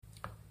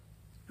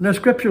And our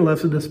scripture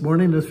lesson this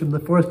morning is from the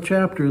 4th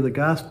chapter of the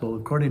Gospel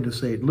according to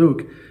St.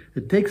 Luke.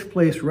 It takes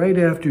place right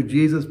after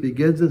Jesus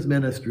begins his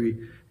ministry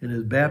and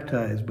is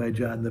baptized by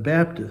John the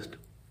Baptist.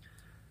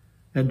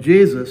 And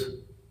Jesus,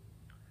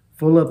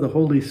 full of the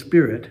Holy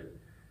Spirit,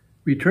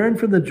 returned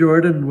from the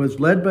Jordan and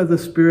was led by the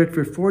Spirit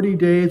for 40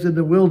 days in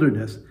the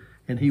wilderness,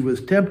 and he was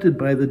tempted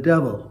by the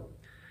devil.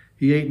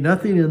 He ate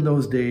nothing in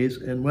those days,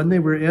 and when they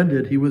were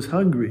ended, he was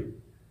hungry.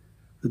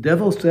 The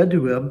devil said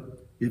to him,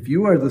 "If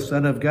you are the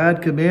Son of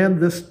God, command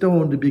this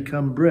stone to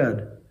become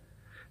bread."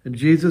 And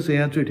Jesus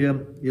answered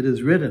him, "It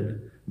is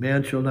written,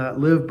 man shall not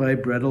live by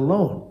bread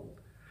alone."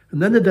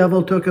 And then the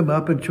devil took him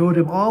up and showed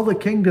him all the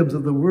kingdoms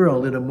of the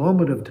world in a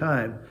moment of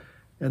time.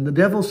 And the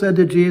devil said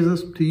to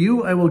Jesus, "To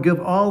you I will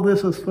give all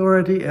this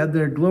authority and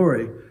their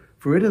glory,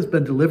 for it has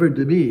been delivered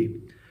to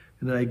me,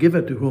 and I give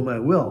it to whom I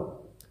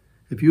will.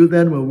 If you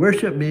then will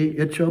worship me,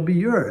 it shall be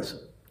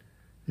yours."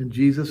 And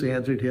Jesus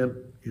answered him,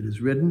 "It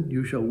is written,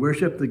 you shall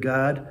worship the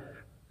God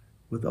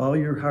with all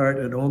your heart,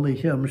 and only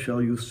him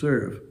shall you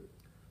serve."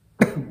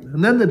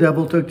 And then the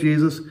devil took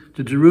Jesus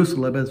to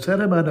Jerusalem and set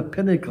him on a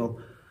pinnacle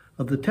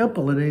of the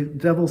temple. And the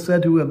devil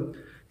said to him,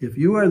 "If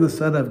you are the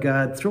Son of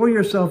God, throw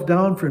yourself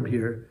down from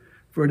here,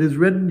 for it is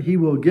written, he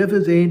will give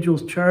his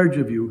angels charge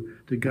of you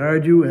to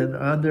guard you, and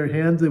on their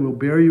hands they will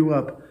bear you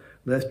up,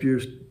 lest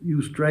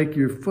you strike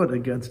your foot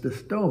against a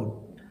stone."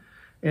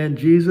 And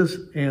Jesus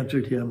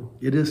answered him,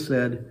 "It is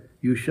said,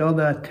 you shall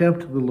not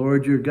tempt the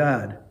Lord your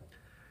God."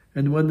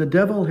 And when the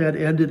devil had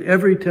ended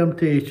every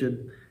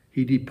temptation,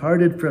 he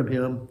departed from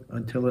him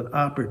until an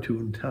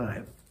opportune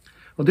time.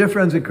 Well, dear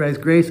friends in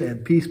Christ, grace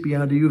and peace be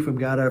unto you from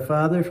God our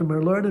Father, from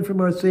our Lord and from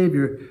our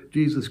Savior,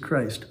 Jesus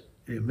Christ.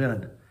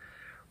 Amen.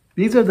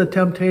 These are the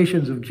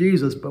temptations of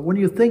Jesus, but when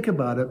you think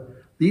about it,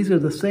 these are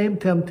the same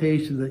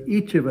temptations that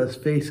each of us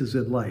faces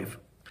in life.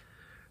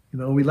 You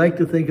know, we like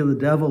to think of the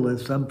devil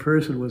as some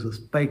person with a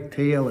spiked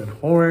tail and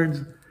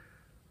horns.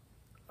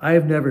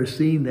 I've never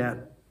seen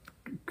that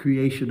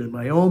creation in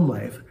my own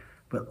life,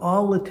 but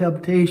all the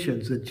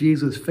temptations that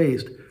Jesus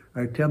faced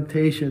are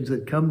temptations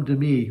that come to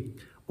me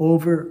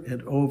over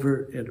and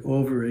over and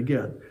over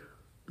again.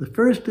 The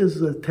first is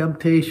the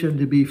temptation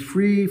to be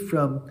free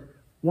from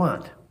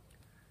want.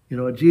 You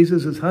know,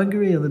 Jesus is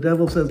hungry and the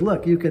devil says,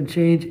 "Look, you can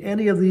change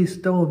any of these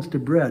stones to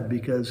bread,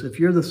 because if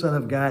you're the Son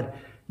of God,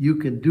 you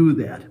can do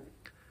that."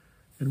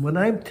 And when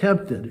I'm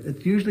tempted,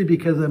 it's usually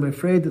because I'm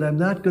afraid that I'm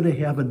not going to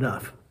have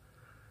enough.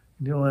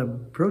 You know, I'm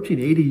approaching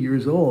 80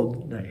 years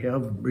old, and I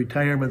have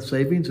retirement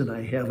savings, and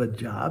I have a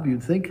job.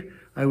 You'd think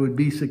I would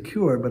be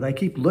secure, but I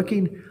keep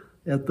looking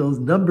at those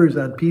numbers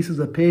on pieces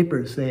of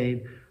paper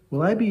saying,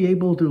 will I be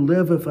able to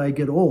live if I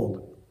get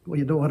old? Well,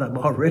 you know what? I'm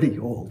already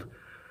old.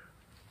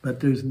 But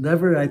there's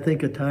never, I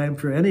think, a time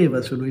for any of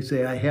us when we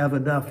say, I have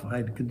enough,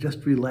 I can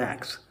just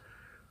relax.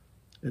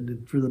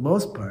 And for the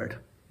most part,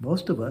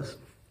 most of us,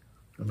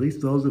 at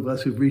least those of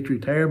us who've reached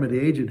retirement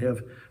age and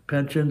have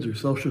pensions or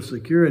Social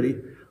Security,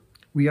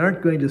 we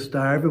aren't going to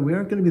starve and we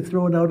aren't going to be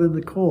thrown out in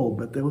the cold,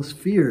 but those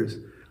fears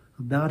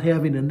of not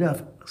having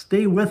enough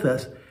stay with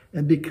us,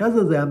 and because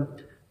of them,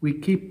 we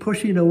keep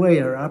pushing away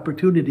our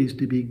opportunities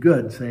to be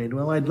good, saying,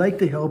 well, I'd like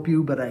to help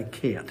you, but I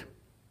can't.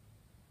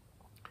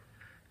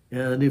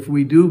 And if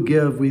we do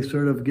give, we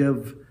sort of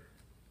give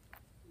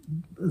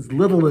as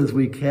little as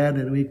we can,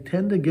 and we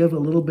tend to give a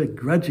little bit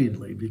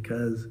grudgingly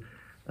because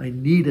I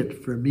need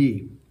it for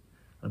me.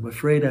 I'm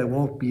afraid I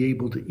won't be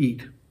able to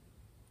eat.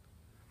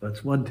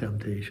 That's one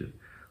temptation.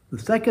 The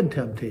second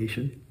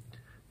temptation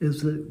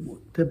is the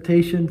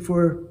temptation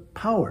for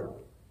power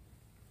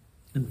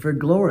and for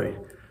glory.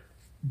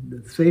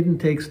 Satan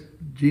takes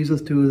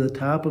Jesus to the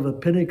top of a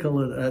pinnacle,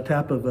 and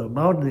top of a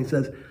mountain, and he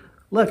says,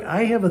 look,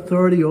 I have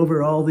authority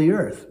over all the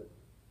earth.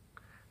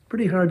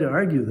 Pretty hard to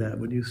argue that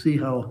when you see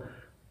how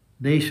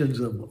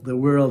nations of the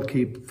world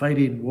keep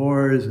fighting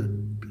wars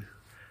and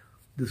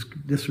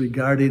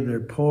disregarding their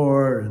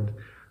poor, and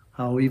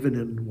how even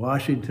in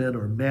Washington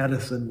or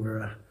Madison,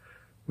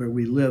 where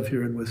we live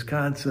here in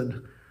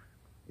Wisconsin,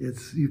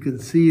 you can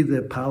see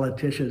the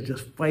politicians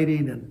just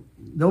fighting, and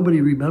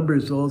nobody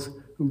remembers those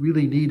who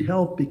really need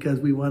help because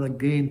we want to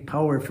gain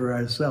power for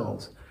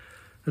ourselves.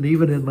 And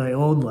even in my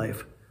own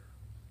life,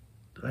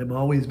 I'm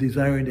always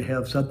desiring to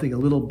have something a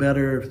little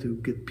better, to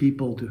get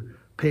people to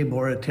pay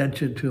more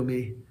attention to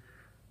me.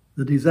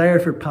 The desire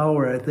for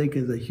power, I think,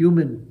 is a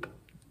human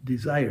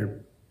desire.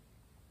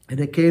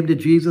 And it came to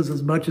Jesus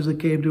as much as it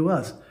came to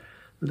us.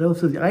 The devil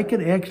says, I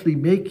can actually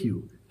make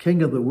you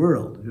king of the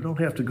world. You don't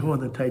have to go on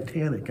the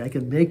Titanic. I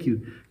can make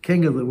you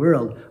king of the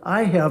world.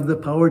 I have the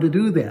power to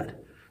do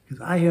that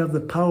because I have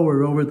the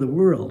power over the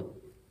world.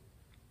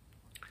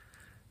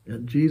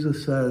 And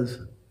Jesus says,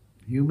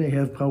 you may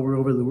have power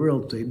over the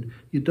world, Satan.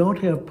 You don't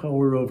have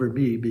power over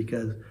me,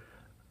 because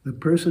the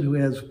person who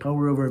has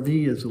power over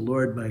me is the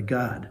Lord my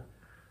God.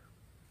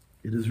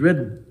 It is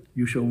written,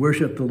 you shall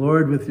worship the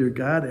Lord with your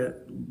God,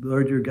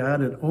 Lord your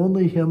God, and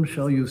only him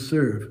shall you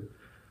serve.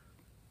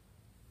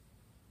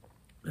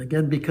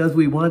 Again, because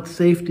we want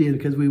safety and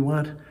because we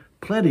want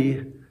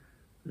plenty,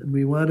 and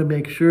we want to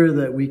make sure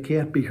that we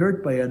can't be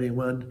hurt by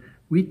anyone,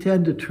 we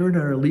tend to turn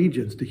our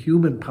allegiance to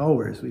human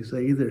powers. We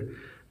say either,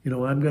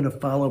 I'm going to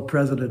follow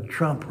President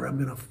Trump or I'm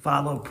going to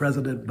follow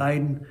President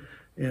Biden.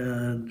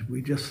 And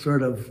we just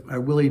sort of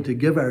are willing to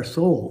give our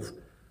souls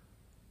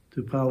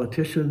to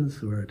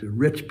politicians or to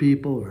rich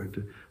people or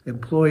to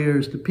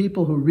employers, to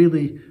people who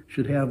really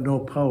should have no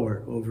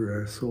power over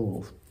our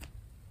souls.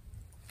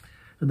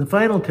 And the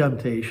final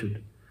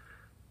temptation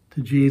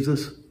to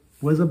Jesus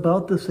was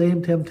about the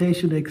same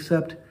temptation,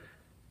 except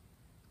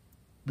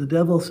the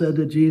devil said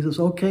to Jesus,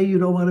 okay, you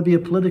don't want to be a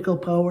political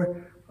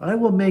power? I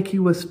will make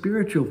you a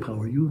spiritual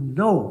power. You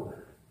know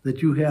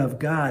that you have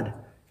God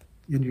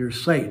in your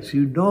sights.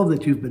 You know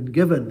that you've been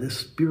given this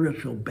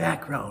spiritual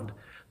background,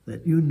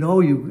 that you know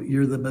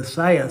you're the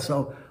Messiah.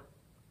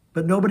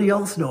 But nobody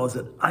else knows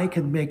it. I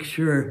can make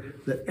sure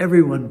that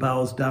everyone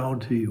bows down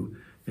to you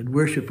in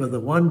worship of the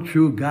one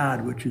true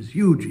God, which is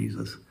you,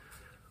 Jesus.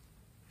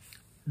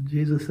 And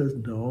Jesus says,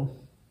 no,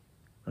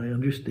 I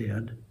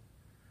understand.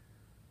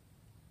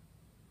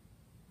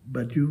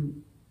 But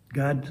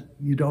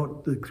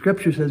the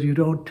scripture says you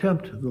don't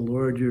tempt the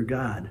Lord your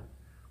God.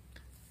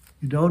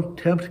 You don't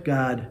tempt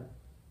God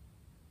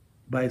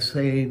by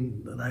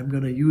saying that I'm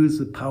going to use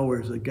the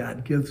powers that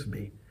God gives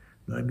me,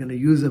 that I'm going to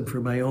use them for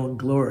my own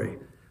glory.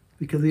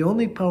 Because the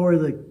only power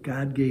that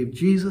God gave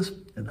Jesus,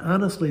 and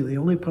honestly, the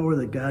only power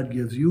that God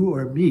gives you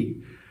or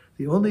me,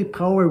 the only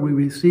power we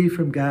receive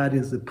from God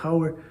is the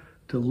power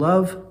to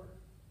love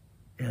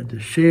and to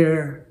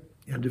share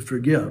and to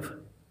forgive.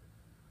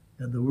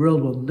 And the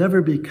world will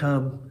never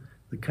become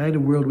the kind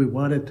of world we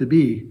want it to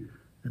be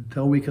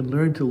until we can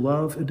learn to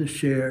love and to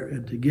share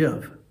and to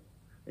give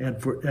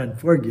and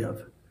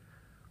forgive.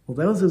 Well,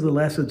 those are the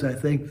lessons, I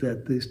think,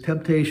 that these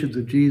temptations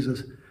of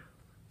Jesus,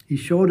 he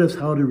showed us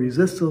how to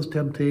resist those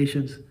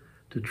temptations,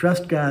 to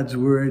trust God's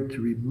word,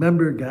 to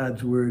remember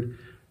God's word,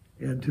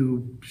 and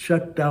to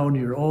shut down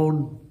your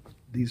own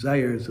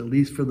desires, at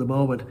least for the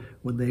moment,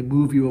 when they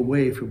move you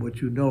away from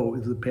what you know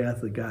is the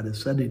path that God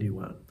is sending you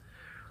on.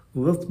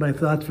 Well, that's my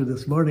thoughts for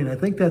this morning. I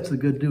think that's the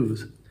good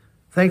news.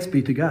 Thanks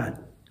be to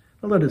God.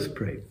 Well, let us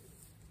pray.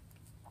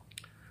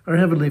 Our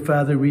Heavenly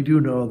Father, we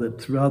do know that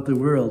throughout the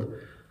world,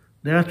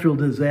 natural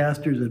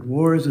disasters and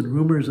wars and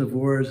rumors of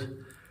wars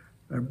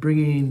are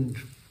bringing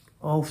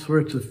all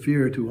sorts of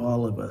fear to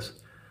all of us.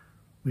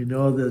 We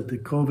know that the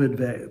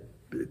COVID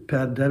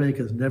pandemic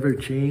has never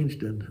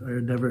changed or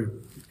never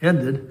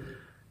ended,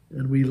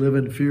 and we live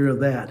in fear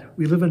of that.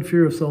 We live in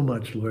fear of so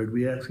much, Lord.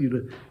 We ask you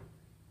to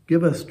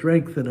give us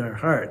strength in our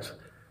hearts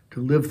to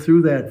live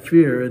through that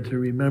fear and to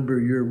remember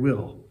your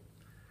will.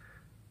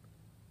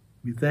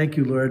 We thank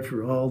you, Lord,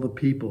 for all the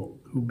people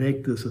who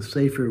make this a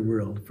safer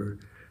world, for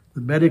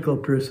the medical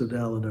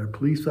personnel and our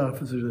police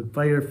officers and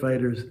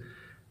firefighters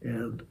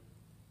and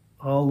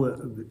all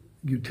the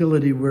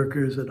utility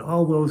workers and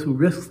all those who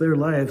risk their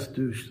lives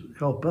to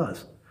help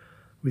us.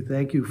 We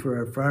thank you for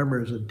our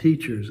farmers and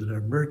teachers and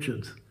our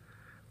merchants.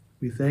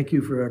 We thank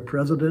you for our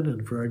president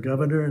and for our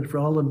governor and for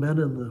all the men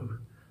and the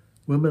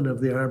women of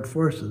the armed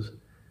forces.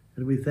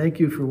 And we thank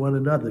you for one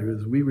another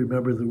as we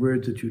remember the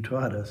words that you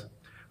taught us.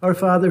 Our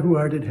Father who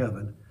art in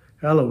heaven,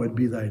 hallowed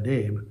be thy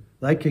name.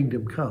 Thy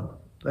kingdom come.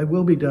 Thy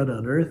will be done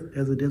on earth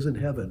as it is in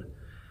heaven.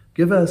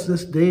 Give us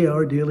this day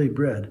our daily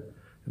bread,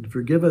 and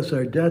forgive us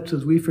our debts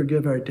as we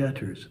forgive our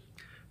debtors.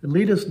 And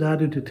lead us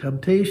not into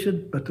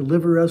temptation, but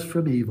deliver us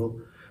from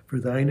evil. For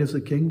thine is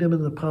the kingdom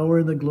and the power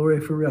and the glory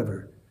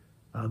forever.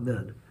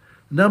 Amen.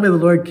 Now may the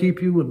Lord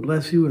keep you and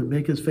bless you and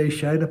make his face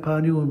shine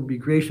upon you and be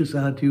gracious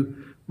unto you.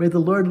 May the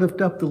Lord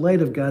lift up the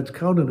light of God's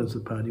countenance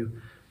upon you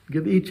and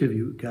give each of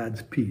you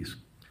God's peace.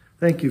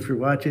 Thank you for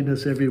watching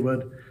us,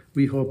 everyone.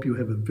 We hope you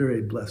have a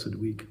very blessed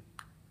week.